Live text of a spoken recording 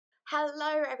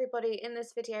Hello everybody, in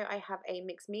this video I have a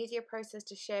mixed media process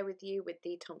to share with you with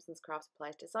the Thompson's Craft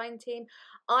Supplies design team.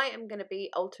 I am going to be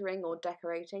altering or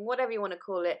decorating, whatever you want to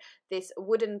call it, this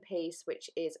wooden piece which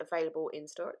is available in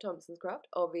store at Thompson's Craft,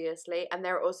 obviously, and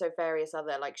there are also various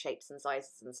other like shapes and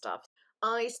sizes and stuff.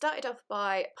 I started off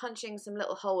by punching some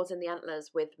little holes in the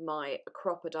antlers with my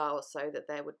crocodile so that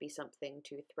there would be something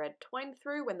to thread twine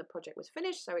through when the project was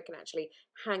finished, so it can actually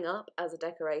hang up as a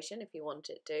decoration if you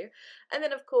want it to. And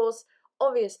then of course,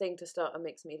 obvious thing to start a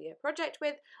mixed media project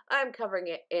with, I'm covering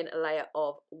it in a layer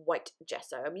of white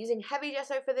gesso. I'm using heavy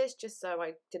gesso for this just so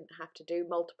I didn't have to do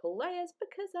multiple layers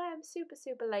because I am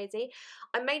super lazy.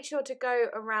 I made sure to go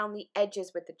around the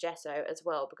edges with the gesso as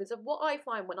well, because of what I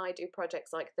find when I do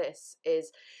projects like this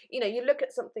is, you look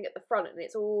at something at the front and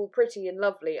it's all pretty and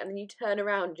lovely, and then you turn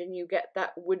around and you get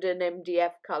that wooden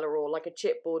MDF colour or like a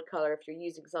chipboard colour if you're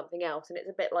using something else, and it's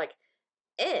a bit like,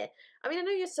 eh. I mean, I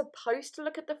know you're supposed to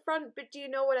look at the front, but do you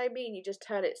know what I mean? You just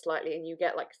turn it slightly and you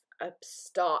get like a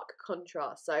stark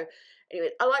contrast. So anyway,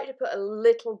 I like to put a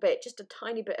little bit, just a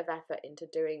tiny bit of effort into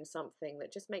doing something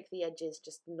that just makes the edges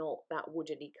just not that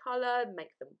woodeny colour,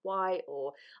 make them white,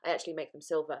 or I actually make them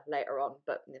silver later on,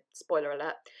 but spoiler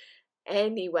alert.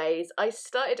 Anyways, I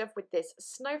started off with this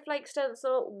snowflake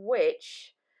stencil,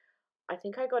 which I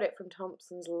think I got it from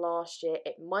Thompson's last year.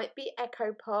 It might be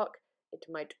Echo Park. It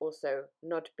might also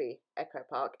not be Echo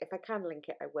Park. If I can link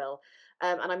it, I will.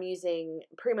 And I'm using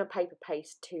Prima Paper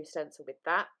Paste to stencil with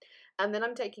that. And then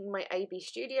I'm taking my AB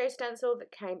Studio stencil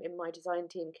that came in my design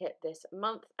team kit this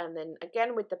month. And then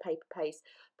again with the paper paste,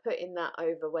 putting that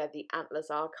over where the antlers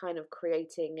are, kind of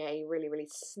creating a really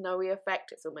snowy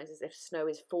effect. It's almost as if snow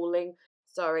is falling.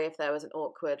 Sorry if there was an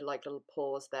awkward like little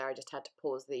pause there. I just had to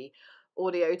pause the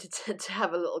audio to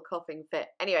have a little coughing fit.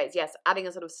 Anyways, yes, adding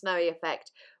a sort of snowy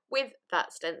effect with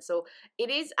that stencil. It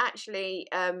is actually,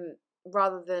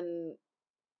 rather than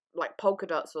like polka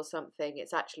dots or something,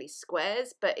 it's actually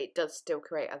squares, but it does still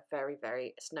create a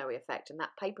very snowy effect, and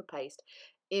that paper paste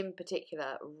in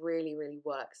particular really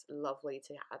works lovely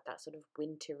to add that sort of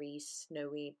wintry,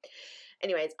 snowy.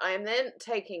 Anyways, I am then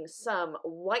taking some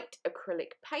white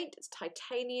acrylic paint. It's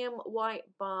titanium white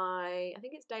by, I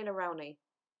think it's De La Rowney,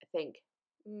 I think,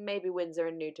 maybe Winsor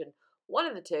and Newton, one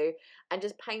of the two, and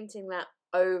just painting that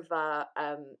over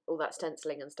all that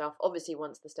stenciling and stuff, obviously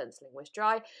once the stenciling was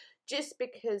dry, just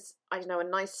because, I don't know, a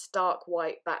nice stark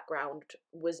white background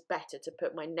was better to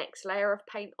put my next layer of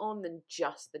paint on than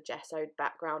just the gessoed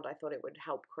background. I thought it would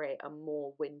help create a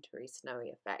more wintry,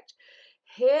 snowy effect.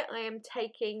 Here I am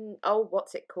taking, oh,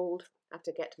 what's it called? I have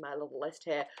to get to my little list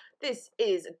here. This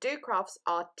is Docraft's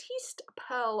Artiste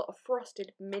Pearl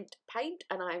Frosted Mint Paint,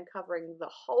 and I am covering the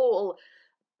whole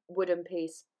wooden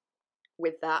piece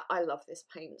with that. I love this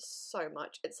paint so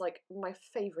much. It's like my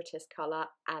favouriteest colour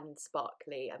and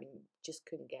sparkly. I mean, just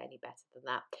couldn't get any better than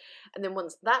that. And then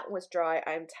once that was dry,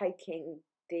 I'm taking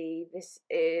this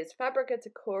is Fabrica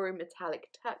Decorum Metallic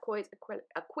Turquoise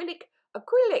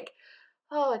acrylic.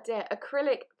 Oh dear,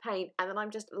 acrylic paint, and then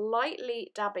I'm just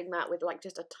lightly dabbing that with like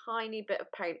just a tiny bit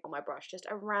of paint on my brush, just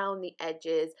around the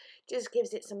edges. Just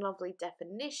gives it some lovely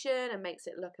definition and makes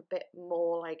it look a bit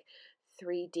more like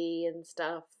 3D and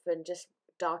stuff, and just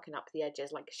darken up the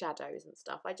edges like shadows and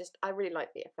stuff. I really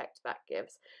like the effect that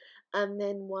gives. And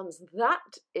then once that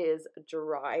is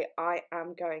dry, I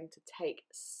am going to take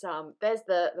some, there's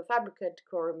the Fabrica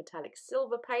Decorum Metallic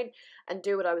Silver paint, and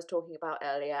do what I was talking about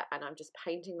earlier, and I'm just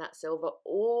painting that silver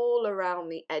all around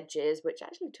the edges, which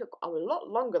actually took a lot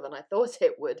longer than I thought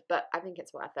it would, but I think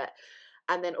it's worth it.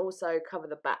 And then also cover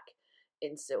the back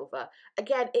in silver.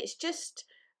 Again, it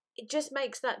just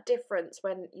makes that difference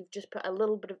when you've just put a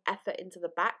little bit of effort into the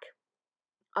back,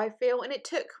 I feel. And it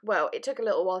took a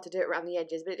little while to do it around the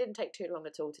edges, but it didn't take too long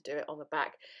at all to do it on the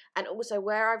back. And also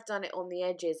where I've done it on the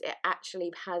edges, it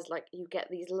actually has like, you get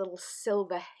these little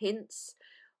silver hints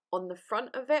on the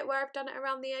front of it where I've done it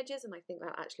around the edges, and I think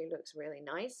that actually looks really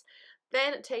nice.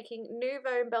 Then taking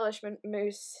Nouveau Embellishment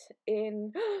Mousse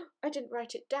in, I didn't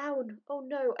write it down, oh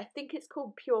no, I think it's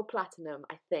called Pure Platinum,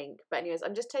 I think. But anyways,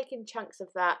 I'm just taking chunks of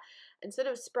that and sort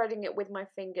of spreading it with my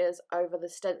fingers over the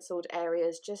stenciled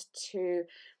areas, just to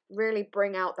really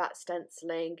bring out that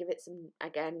stenciling, give it some,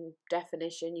 again,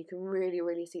 definition. You can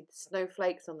really see the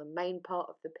snowflakes on the main part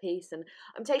of the piece, and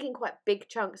I'm taking quite big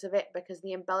chunks of it because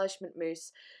the embellishment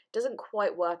mousse doesn't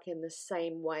quite work in the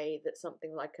same way that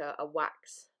something like a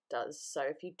wax does. So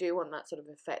if you do want that sort of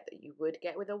effect that you would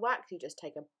get with a wax, you just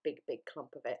take a big clump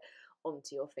of it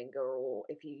onto your finger, or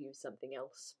if you use something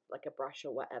else like a brush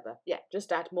or whatever, yeah,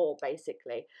 just add more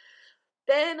basically.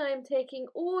 Then I'm taking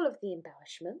all of the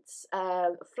embellishments.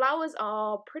 Flowers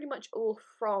are pretty much all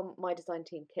from my design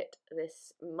team kit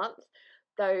this month.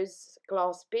 Those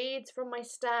glass beads from my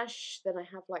stash. Then I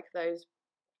have like those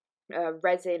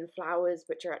resin flowers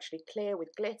which are actually clear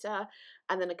with glitter,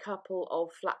 and then a couple of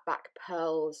flat back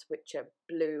pearls which are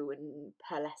blue and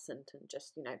pearlescent and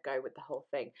just, you know, go with the whole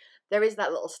thing. There is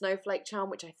that little snowflake charm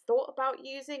which I thought about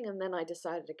using and then I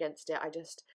decided against it. I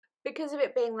just, because of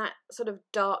it being that sort of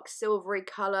dark silvery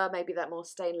colour, maybe that more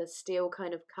stainless steel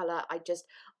kind of colour,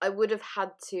 I would have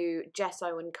had to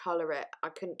gesso and colour it. I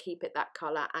couldn't keep it that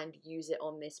colour and use it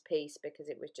on this piece because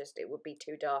it was just, it would be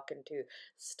too dark and too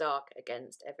stark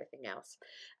against everything else.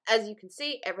 As you can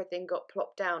see, everything got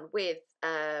plopped down with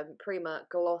Prima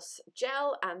gloss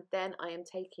gel, and then I am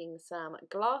taking some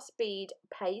glass bead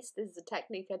paste. This is a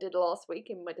technique I did last week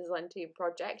in my design team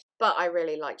project, but I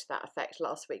really liked that effect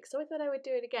last week, so I thought I would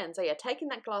do it again. So yeah, taking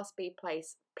that glass bead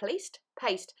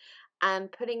paste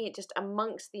and putting it just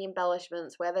amongst the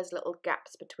embellishments where there's little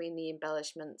gaps between the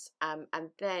embellishments, and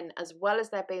then, as well as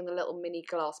there being the little mini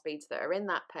glass beads that are in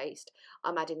that paste,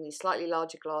 I'm adding these slightly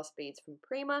larger glass beads from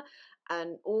Prima,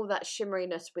 and all that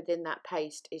shimmeriness within that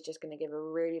paste is just going to give a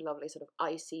really lovely sort of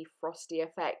icy, frosty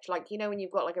effect. Like, you know, when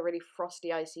you've got like a really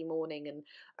frosty, icy morning and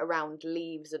around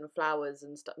leaves and flowers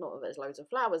and stuff, not that there's loads of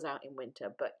flowers out in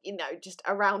winter, but, you know, just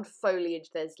around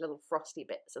foliage there's little frosty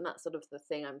bits, and that's sort of the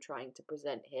thing I'm trying to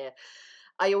present here.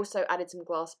 I also added some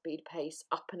glass bead paste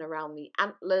up and around the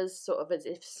antlers, sort of as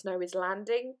if snow is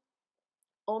landing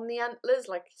on the antlers.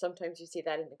 Like sometimes you see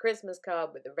that in the Christmas card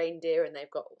with the reindeer and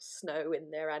they've got snow in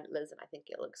their antlers, and I think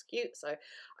it looks cute, so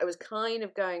I was kind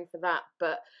of going for that.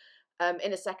 But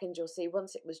in a second you'll see,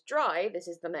 once it was dry, this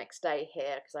is the next day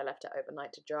here because I left it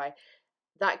overnight to dry,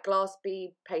 that glass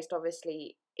bead paste,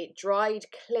 obviously it dried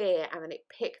clear and then it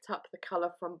picked up the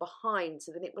colour from behind,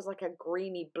 so then it was like a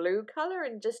greeny blue colour,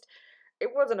 and just, it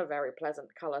wasn't a very pleasant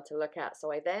colour to look at.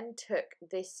 So I then took,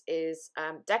 this is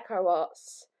Deco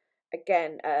Arts,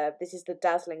 again, this is the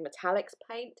Dazzling Metallics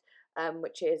paint,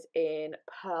 which is in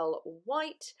Pearl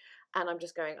White, and I'm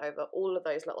just going over all of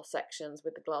those little sections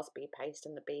with the glass bead paste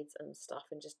and the beads and stuff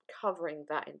and just covering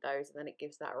that in those, and then it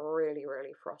gives that really,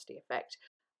 really frosty effect.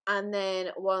 And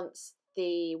then once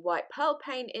the white pearl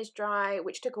paint is dry,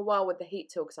 which took a while with the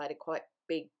heat tool because I had quite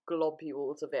big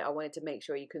globules of it, I wanted to make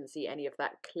sure you couldn't see any of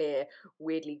that clear,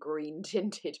 weirdly green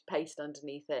tinted paste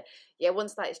underneath it. Yeah,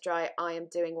 once that is dry, I am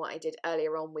doing what I did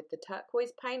earlier on with the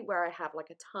turquoise paint, where I have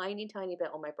like a tiny, tiny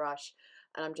bit on my brush,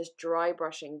 and I'm just dry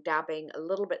brushing, dabbing a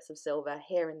little bits of silver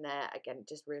here and there. Again, it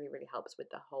just really, really helps with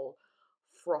the whole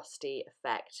frosty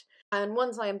effect. And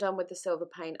once I am done with the silver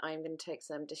paint, I am going to take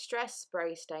some Distress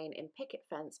Spray Stain in Picket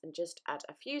Fence and just add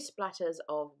a few splatters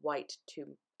of white to,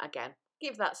 again,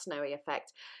 give that snowy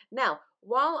effect. Now,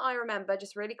 while I remember,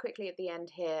 just really quickly at the end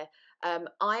here,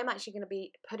 I am actually going to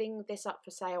be putting this up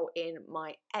for sale in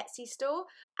my Etsy store,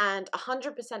 and 100%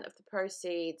 of the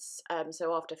proceeds,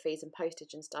 so after fees and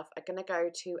postage and stuff, are going to go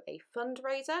to a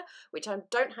fundraiser, which I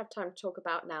don't have time to talk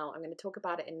about now. I'm going to talk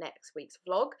about it in next week's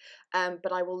vlog,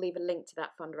 but I will leave a link to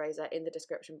that fundraiser in the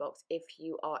description box if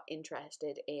you are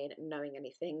interested in knowing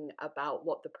anything about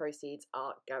what the proceeds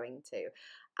are going to.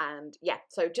 And yeah,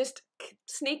 so just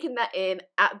sneaking that in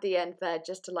at the end there,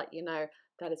 just to let you know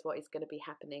that is what is going to be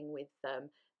happening with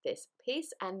this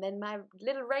piece. And then my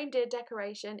little reindeer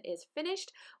decoration is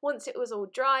finished. Once it was all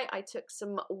dry, I took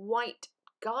some white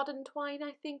garden twine,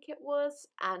 I think it was,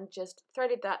 and just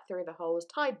threaded that through the holes,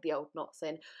 tied the old knots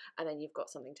in, and then you've got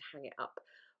something to hang it up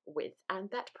with. And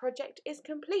that project is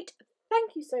complete.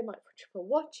 Thank you so much for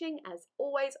watching. As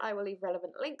always, I will leave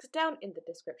relevant links down in the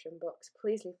description box.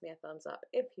 Please leave me a thumbs up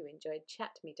if you enjoyed.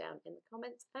 Chat me down in the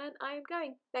comments, and I am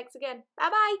going. Thanks again. Bye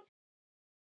bye.